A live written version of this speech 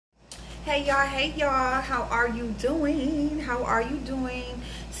Hey y'all, how are you doing? How are you doing?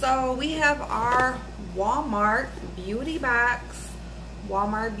 So we have our Walmart beauty box.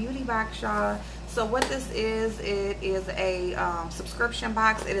 Walmart beauty box, y'all. So what this is, it is a subscription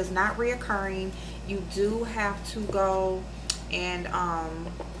box. It is not reoccurring. You do have to go and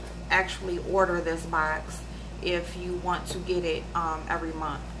actually order this box if you want to get it every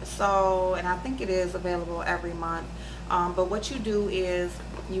month. So, and I think it is available every month. But what you do is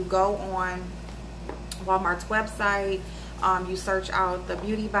you go on Walmart's website, you search out the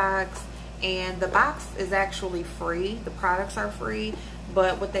beauty box, and the box is actually free. The products are free,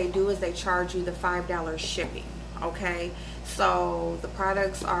 but what they do is they charge you the $5 shipping. Okay, so the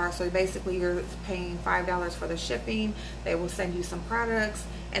products are, so basically you're paying $5 for the shipping. They will send you some products,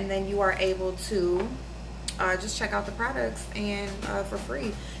 and then you are able to just check out the products and for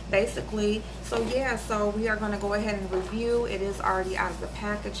free basically. So yeah, so we are going to go ahead and review. It is already out of the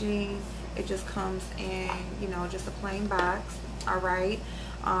packaging. It just comes in, you know, just a plain box. All right,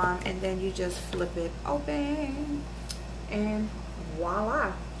 and then you just flip it open and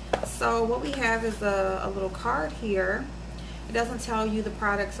voila. So what we have is a little card here. It doesn't tell you the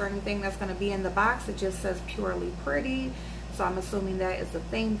products or anything that's going to be in the box. It just says Purely Pretty, so I'm assuming that is the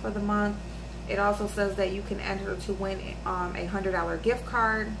theme for the month. It also says that you can enter to win a $100 gift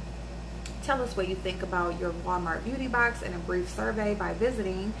card. Tell us what you think about your Walmart beauty box in a brief survey by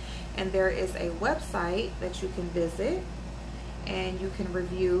visiting. And there is a website that you can visit, and you can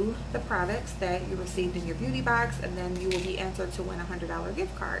review the products that you received in your beauty box, and then you will be entered to win a $100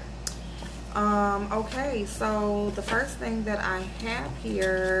 gift card. Okay, so the first thing that I have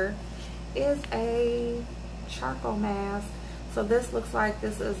here is a charcoal mask. So this looks like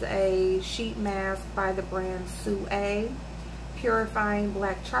this is a sheet mask by the brand Sue. Purifying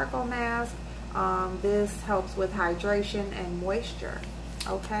Black Charcoal Mask. This helps with hydration and moisture.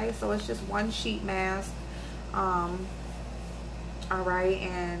 Okay, so it's just one sheet mask. All right,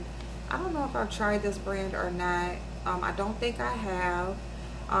 and I don't know if I've tried this brand or not. I don't think I have.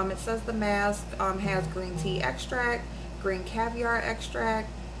 It says the mask has green tea extract, green caviar extract.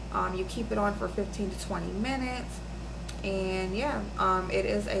 You keep it on for 15 to 20 minutes. And yeah, it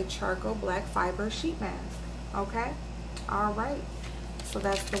is a charcoal black fiber sheet mask. Okay, all right, so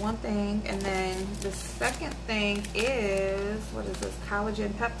that's the one thing. And then the second thing is, what is this?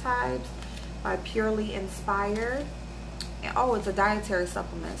 Collagen Peptides by Purely Inspired. And, oh, it's a dietary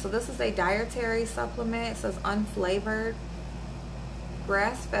supplement. So this is a dietary supplement. It says unflavored,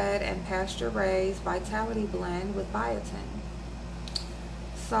 grass-fed and pasture-raised vitality blend with biotin.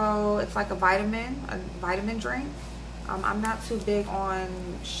 So it's like a vitamin drink. I'm not too big on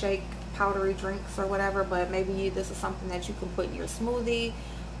shake powdery drinks or whatever, but maybe this is something that you can put in your smoothie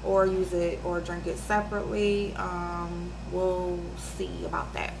or use it or drink it separately. We'll see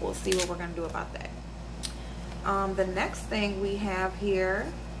about that. We'll see what we're going to do about that. The next thing we have here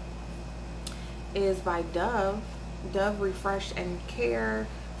is by Dove. Dove Refresh and Care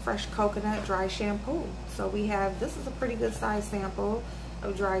Fresh Coconut Dry Shampoo. So we have, this is a pretty good size sample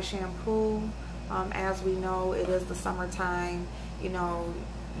of dry shampoo. As we know, it is the summertime. You know,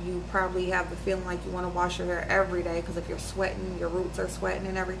 you probably have the feeling like you want to wash your hair every day because if you're sweating, your roots are sweating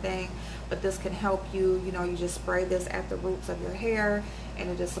and everything. But this can help you. You know, you just spray this at the roots of your hair, and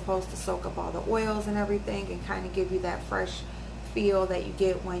it is supposed to soak up all the oils and everything and kind of give you that fresh feel that you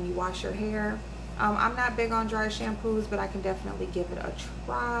get when you wash your hair. I'm not big on dry shampoos, but I can definitely give it a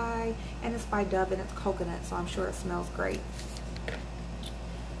try. And it's by Dove and it's coconut, so I'm sure it smells great.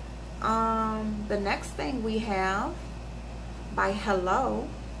 The next thing we have by Hello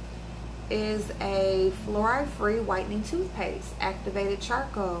is a fluoride-free whitening toothpaste, activated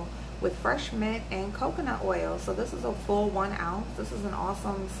charcoal with fresh mint and coconut oil. So this is a full 1 ounce. This is an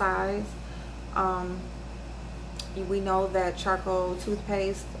awesome size. We know that charcoal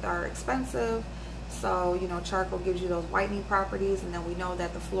toothpaste are expensive, so you know charcoal gives you those whitening properties, and then we know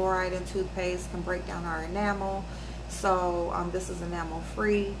that the fluoride in toothpaste can break down our enamel. So this is enamel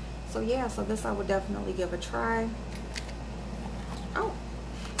free. So yeah, so this I would definitely give a try. Oh,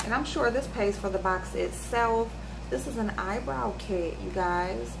 and I'm sure this pays for the box itself. This is an eyebrow kit, you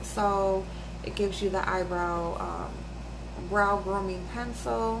guys. So it gives you the eyebrow brow grooming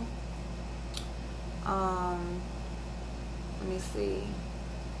pencil. Let me see.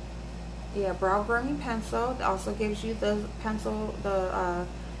 Yeah, brow grooming pencil. It also gives you the pencil, the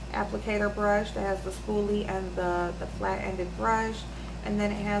applicator brush that has the spoolie and the flat-ended brush. And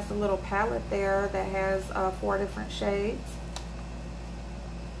then it has the little palette there that has 4 different shades.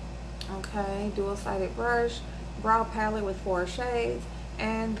 Okay, dual-sided brush, brow palette with 4 shades,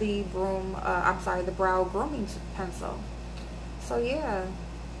 and the brow grooming pencil. So yeah,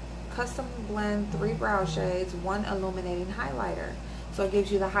 custom blend 3 brow shades, 1 illuminating highlighter. So it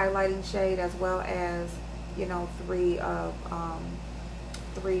gives you the highlighting shade as well as, you know, 3 of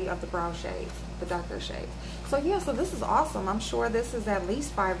the brow shades, the darker shades. So yeah, so this is awesome. I'm sure this is at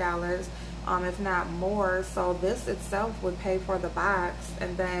least $5, if not more. So this itself would pay for the box,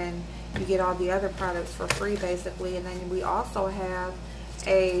 and then you get all the other products for free basically. And then we also have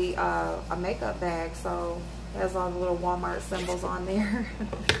a makeup bag, so it has all the little Walmart symbols on there.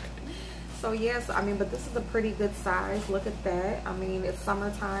 So yes, I mean, but this is a pretty good size. Look at that. I mean, it's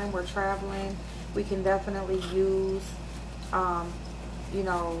summertime, we're traveling, we can definitely use you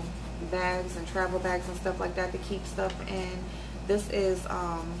know, bags and travel bags and stuff like that to keep stuff in. This is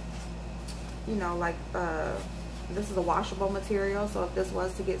you know, like this is a washable material, so if this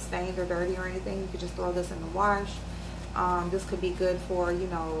was to get stained or dirty or anything, you could just throw this in the wash. This could be good for, you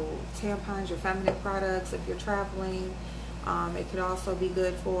know, tampons, your feminine products if you're traveling. It could also be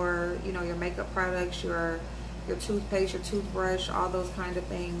good for, you know, your makeup products, your toothpaste, your toothbrush, all those kind of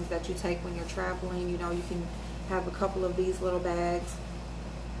things that you take when you're traveling. You know, you can have a couple of these little bags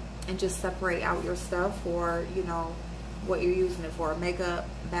and just separate out your stuff for, you know, what you're using it for. Makeup,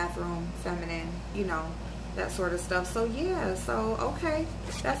 bathroom, feminine, you know, that sort of stuff. So yeah, so okay,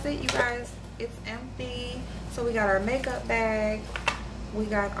 that's it, you guys. It's empty. So we got our makeup bag, we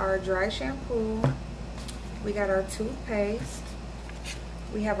got our dry shampoo, we got our toothpaste,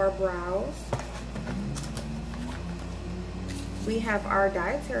 we have our brows, we have our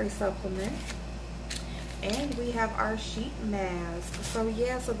dietary supplement, and we have our sheet mask. So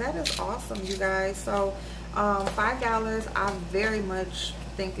yeah, so that is awesome, you guys. So $5, I very much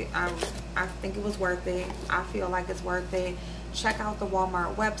think I think it was worth it. I feel like it's worth it. Check out the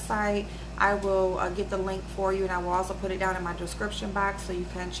Walmart website. I will get the link for you, and I will also put it down in my description box so you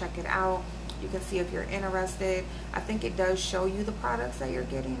can check it out. You can see if you're interested. I think it does show you the products that you're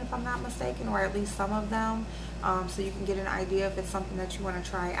getting, if I'm not mistaken, or at least some of them, so you can get an idea if it's something that you want to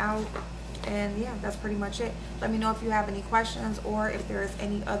try out. And yeah, that's pretty much it. Let me know if you have any questions, or if there is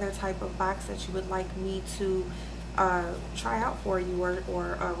any other type of box that you would like me to try out for you,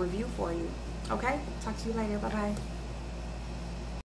 or review for you. Okay, talk to you later. Bye bye.